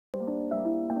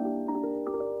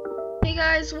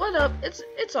guys, what up?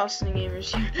 It's Austin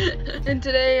Gamers here, and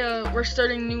today we're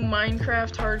starting new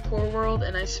Minecraft hardcore world,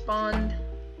 and I spawned.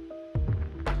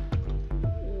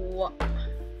 What?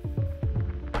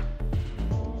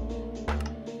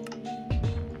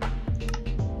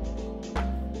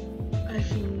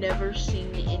 I've never seen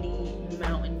any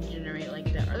mountain generate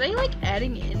like that. Are they like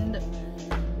adding in the?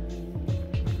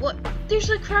 What? There's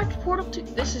a cracked portal too.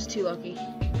 This is too lucky.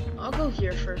 I'll go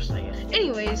here first, I guess.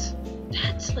 Anyways,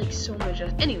 that's like so much.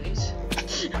 Anyways.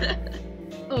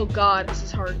 Oh god, this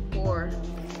is hardcore.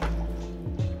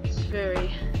 It's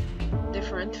very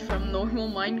different from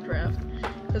normal Minecraft.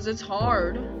 Because it's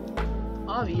hard.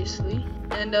 Obviously.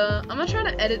 And I'm gonna try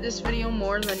to edit this video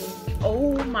more than.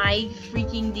 Oh my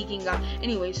freaking deacon god.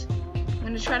 Anyways, I'm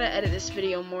gonna try to edit this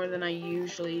video more than I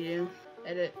usually do.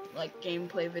 Edit like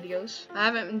gameplay videos. I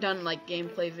haven't done like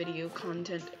gameplay video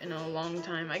content in a long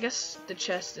time. I guess the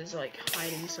chest is like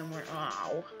hiding somewhere.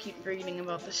 Ow. Keep forgetting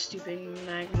about the stupid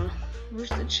magma. Where's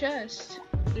the chest?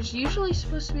 There's usually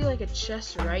supposed to be like a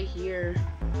chest right here.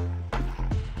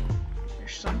 Or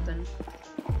something.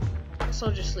 Guess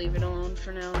I'll just leave it alone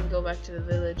for now and go back to the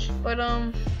village. But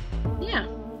yeah.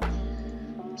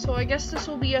 So I guess this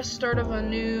will be a start of a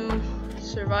new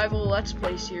survival let's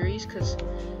play series, cause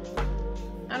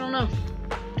I don't know.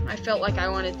 I felt like I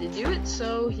wanted to do it,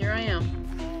 so here I am.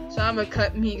 So I'm gonna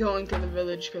cut me going to the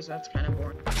village because that's kind of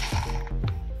boring.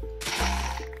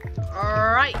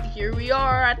 Alright, here we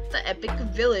are at the epic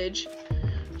village.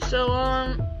 So,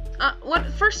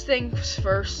 first things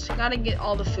first, gotta get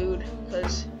all the food,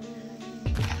 because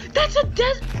that's a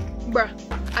bruh,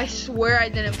 I swear I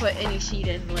didn't put any seed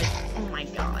in, like, oh my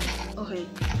god. Okay,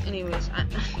 anyways,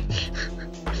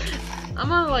 I'm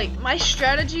gonna like my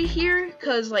strategy here,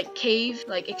 cause like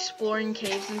exploring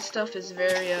caves and stuff is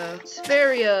very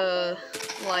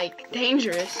like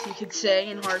dangerous, you could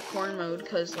say, in hardcore mode,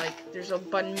 cause like there's a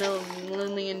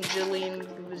million jillion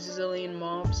bazillion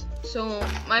mobs. So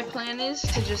my plan is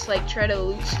to just like try to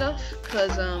loot stuff,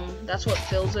 cause that's what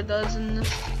Philza does in this.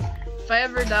 If I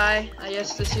ever die, I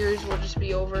guess the series will just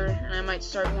be over, and I might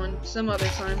start one some other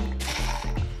time.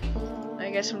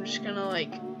 I guess I'm just gonna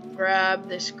like grab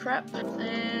this crap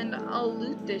and I'll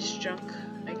loot this junk,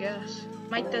 I guess.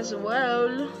 Might as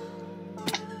well.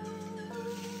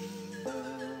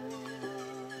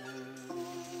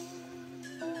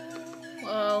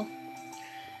 Well,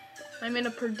 I'm in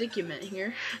a predicament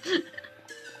here. There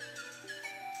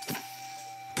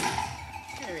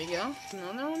we go.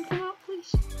 Another one come out,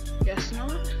 please? Guess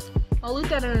not. I'll loot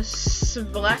that in a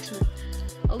blacksmith.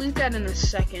 I'll loot that in a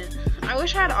second. I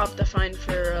wish I had Optifine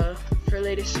for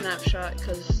latest snapshot,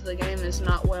 because the game is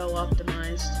not well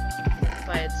optimized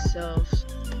by itself.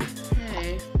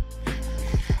 Okay.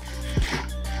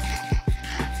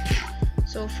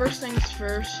 So first things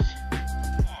first,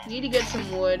 need to get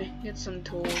some wood, get some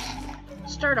tools,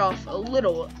 start off a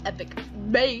little epic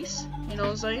base, you know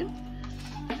what I'm saying?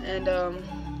 And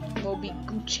we'll be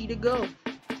Gucci to go.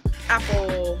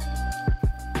 Apple.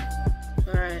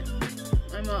 Alright.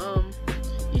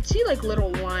 You'd see like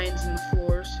little lines in the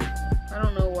floors. I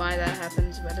don't know why that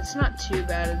happens, but it's not too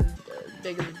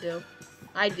big of a deal.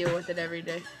 I deal with it every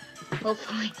day.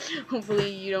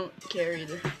 Hopefully you don't care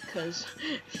either, because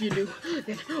if you do,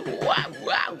 then wah.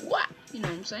 You know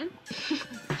what I'm saying?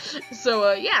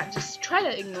 So yeah, just try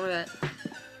to ignore that.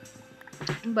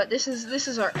 But this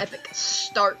is our epic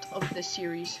start of the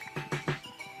series.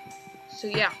 So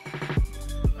yeah.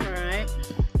 Alright.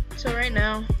 So right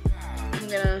now I'm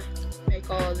gonna make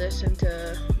all of this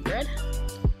into bread.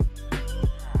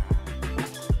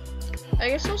 I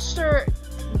guess I'll start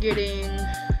getting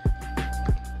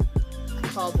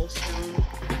cobblestone.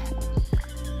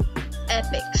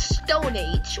 Epic Stone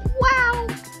Age. Wow!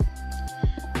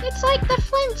 It's like the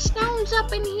Flintstones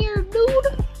up in here, dude.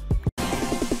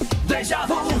 Deja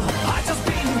vu, I just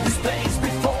been in this place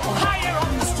before. Higher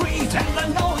on the street, and I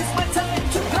know it's my time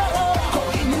to go.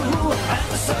 Going new, and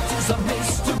the search is a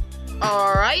mystery.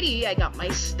 Alrighty, I got my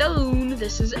stone.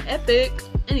 This is epic.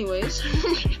 Anyways.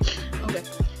 Okay.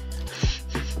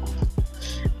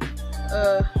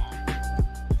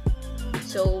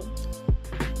 So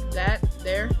that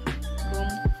there,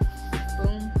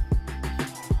 boom,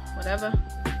 whatever.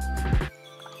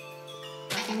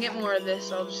 I can get more of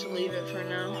this. I'll just leave it for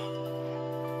now,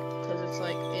 cause it's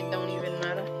like it don't even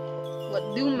matter.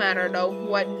 What do matter though?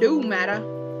 What do matter?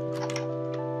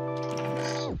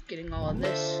 Getting all of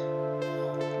this.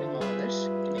 Getting all of this.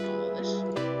 Getting all of this.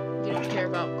 We don't care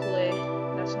about clay.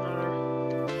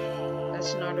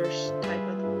 That's not our type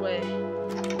of way.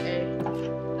 Okay,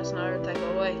 that's not our type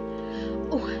of way.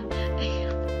 Oh, hey.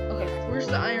 Okay, where's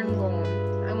the iron golem?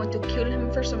 I want to kill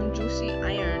him for some juicy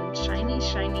iron. Shiny,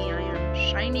 shiny iron.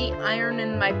 Shiny iron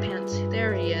in my pants.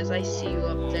 There he is. I see you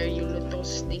up there, you little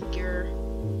stinker.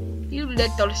 You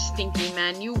little stinky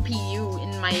man. You pee you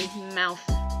in my mouth.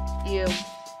 You.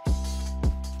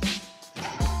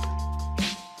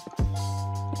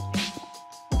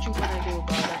 What you gonna do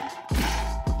about it?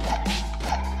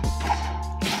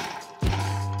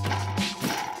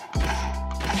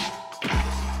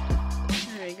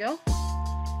 There you go.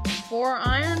 4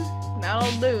 iron?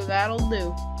 That'll do, that'll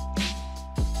do.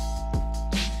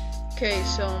 Okay,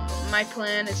 so my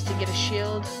plan is to get a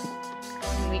shield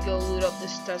and we go loot up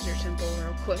this desert temple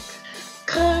real quick.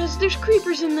 Cause there's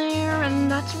creepers in there and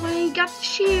that's why I got the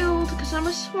shield, cause I'm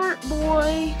a smart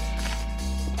boy.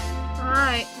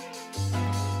 Alright.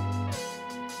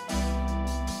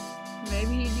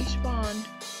 Maybe he despawned.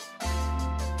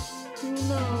 Who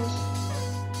knows?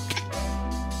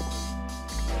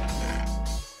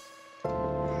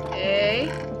 Hey!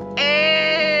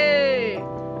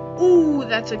 Ooh,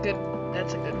 that's a good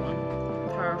one.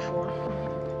 Power 4.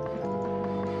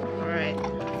 Alright.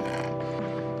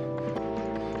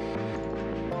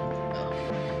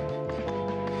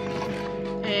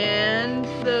 And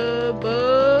the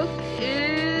book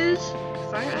is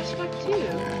Fire Aspect 2.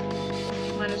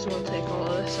 Might as well take all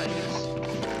of this, I guess.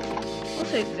 I'll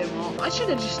take them all. I should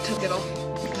have just took it all.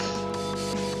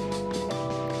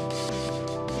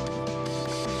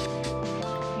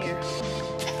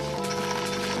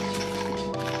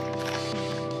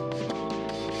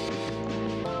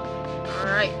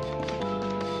 Alright.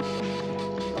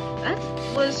 That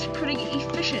was pretty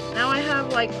efficient. Now I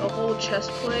have like a whole chest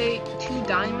plate, 2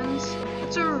 diamonds.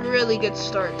 It's a really good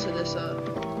start to this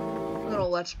little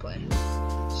let's play.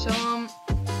 So I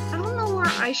don't know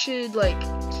where I should like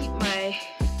keep my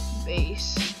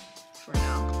base for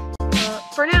now.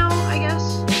 For now, I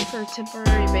guess, for a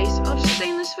temporary base, I'll just stay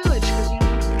in this village because you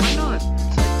know why not?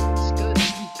 It's good.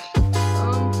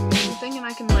 I'm thinking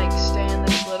I can like stay in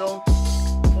this little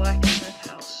blacksmith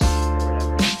house or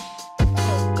whatever.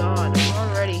 Oh god, I'm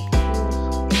already.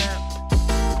 Oh, crap.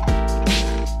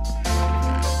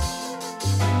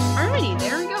 Alrighty,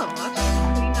 there we go. That's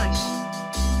pretty nice.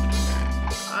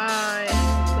 I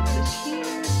put this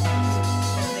here,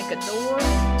 make a door,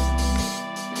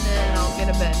 and then I'll get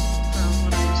a bed from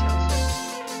one of these houses.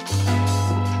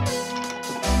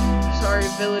 Sorry,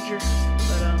 villager,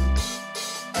 but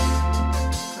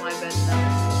my bed now.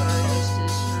 Sorry, just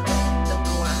is. Don't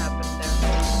know what happened there.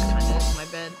 This kind of is my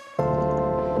bed.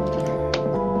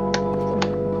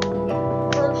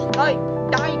 First night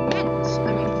diamonds. I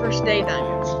mean, first day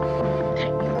diamonds.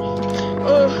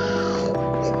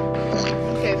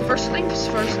 Okay, first things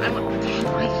first. I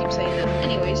keep saying that.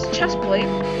 Anyways, chest plate,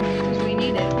 because we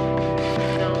need it.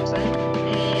 You know what I'm saying?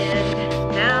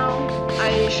 And now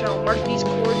I shall mark these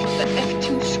chords with the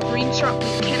F2 screenshot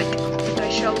mechanic. I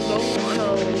shall go on a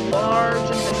large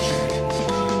adventure.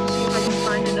 See if I can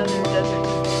find another desert.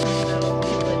 That'll be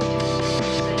lit.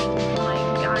 Saying my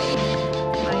guy,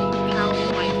 my pal,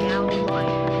 my gal,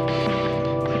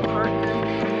 my partner.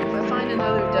 If I find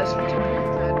another desert,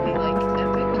 that'd be like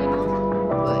epic, you know?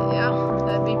 But yeah,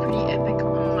 that'd be pretty epic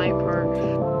on my part.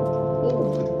 Oh,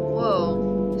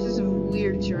 whoa. This is a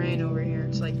weird terrain over here.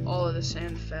 It's like all of the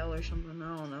sand fell or something.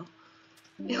 I don't know.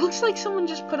 It looks like someone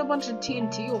just put a bunch of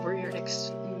TNT over here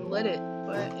and lit it.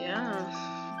 But yeah.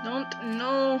 Don't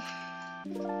know.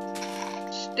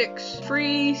 Sticks.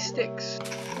 Free sticks.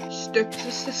 Sticks. Is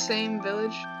this the same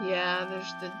village? Yeah,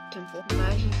 there's the temple.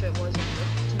 Imagine if it wasn't.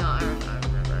 No, I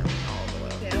remember all the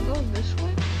way. Okay, I'll go this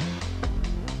way.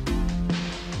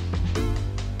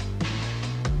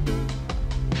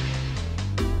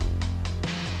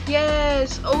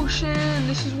 Yes, ocean.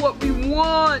 This is what we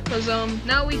want. Cause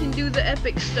now we can do the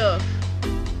epic stuff.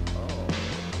 Oh,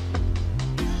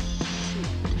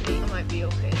 shoot. I might be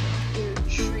okay though. There's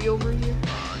a tree over here.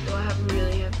 Do I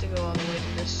really have to go all the way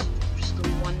to this? Just the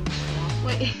one swamp.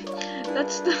 Wait,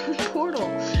 that's the portal.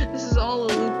 This is all a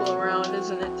loop around,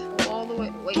 isn't it? All the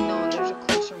way. Wait, no, there's a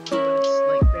closer one, but it's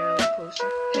like barely closer.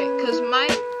 Okay, cause my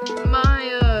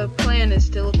plan is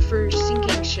to look for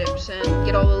sinking ships and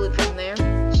get all the loot from there.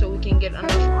 So we can get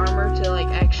enough armor to like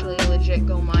actually legit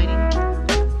go mining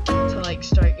to like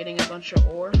start getting a bunch of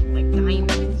ore, like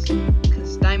diamonds,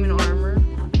 because diamond armor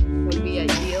would be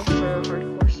ideal for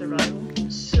hardcore survival.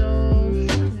 So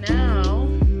now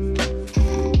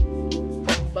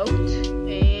boat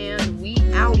and we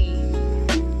outie.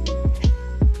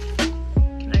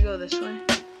 Can I go this way?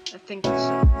 I think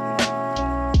so.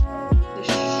 This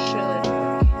should work.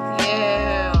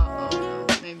 Yeah. Oh no,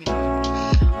 maybe not.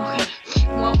 Okay.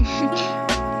 Well,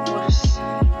 we'll just,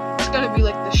 it's gonna be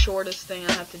like the shortest thing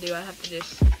I have to do. I have to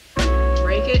just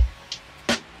break it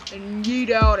and yeet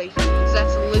out of here.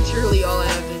 That's literally all I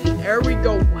have to do. There we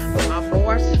go, my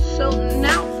boys. So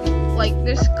now, like,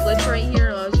 this glitch right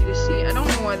here allows you to see. I don't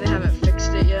know why they haven't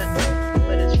fixed it yet,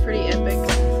 but it's pretty epic.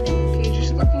 Okay,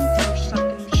 just looking for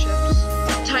sunken ships.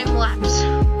 Time lapse.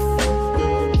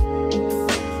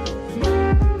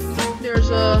 There's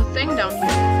a thing down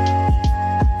here.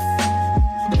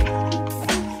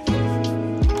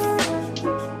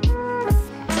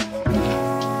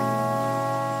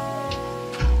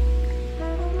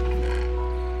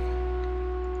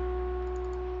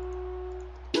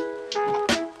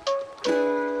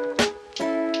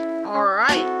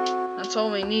 Alright, that's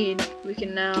all we need. We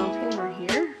can now over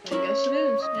here. I guess it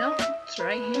is. Yep, it's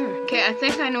right here. Okay, I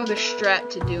think I know the strat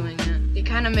to doing it. They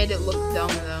kind of made it look dumb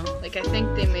though. Like, I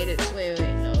think they made it. Wait,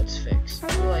 no, it's fixed.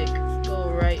 Like, go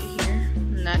right here,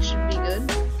 and that should be good.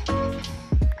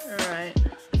 Alright.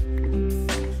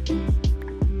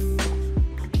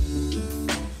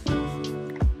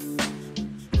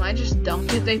 Am I just dumb?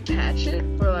 Did they patch it?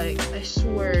 Or, like, I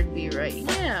swear it'd be right.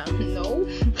 Yeah, no.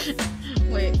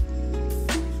 Wait.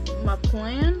 My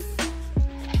plan?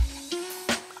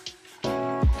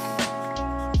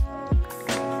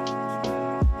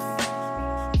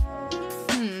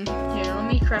 Here, let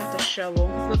me craft a shovel.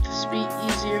 Let this be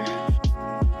easier.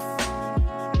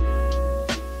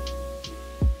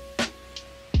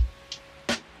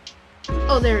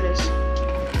 Oh, there it is.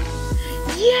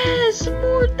 Yes!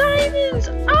 More diamonds!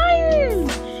 Iron!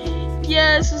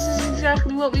 Yes, this is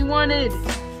exactly what we wanted.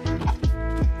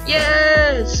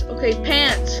 Yes! Okay,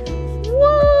 pants.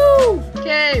 Woo!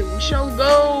 Okay, we shall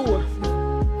go.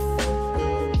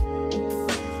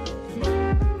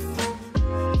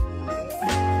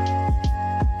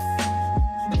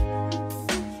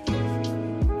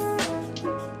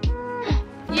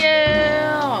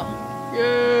 Yeah!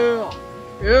 Yeah!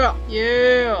 Yeah!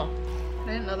 Yeah! I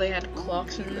didn't know they had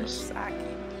clocks in this.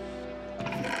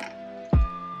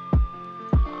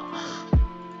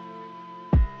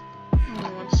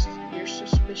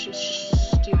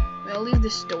 I'll leave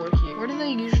this door here. Where do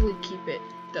they usually keep it?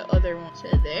 The other one. Is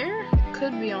it there? It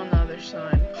could be on the other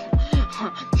side.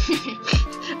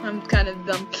 I'm kind of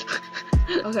dumb.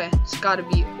 Okay, it's gotta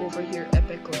be over here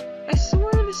epically. I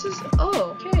swear this is.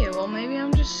 Oh, okay, well, maybe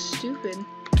I'm just stupid.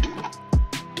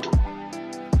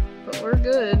 But we're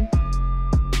good.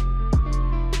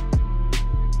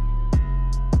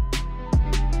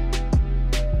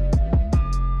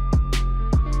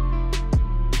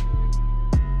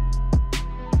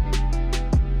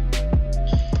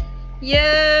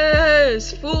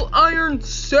 Yes! Full iron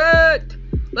set!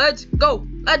 Let's go!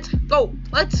 Let's go!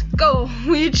 Let's go!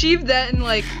 We achieved that in,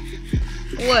 like,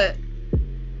 what?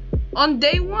 On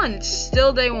day 1. It's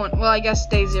still day 1. Well, I guess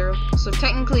day 0. So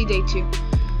technically day 2.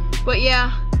 But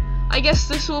yeah, I guess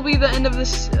this will be the end of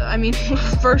this, the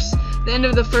end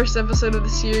of the first episode of the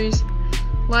series.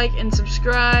 Like and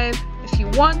subscribe if you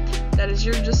want. That is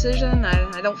your decision.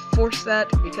 I don't force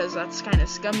that because that's kind of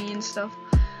scummy and stuff.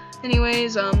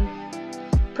 Anyways,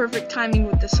 perfect timing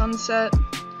with the sunset.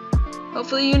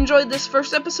 Hopefully you enjoyed this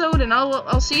first episode, and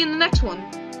I'll see you in the next one.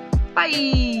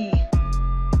 Bye!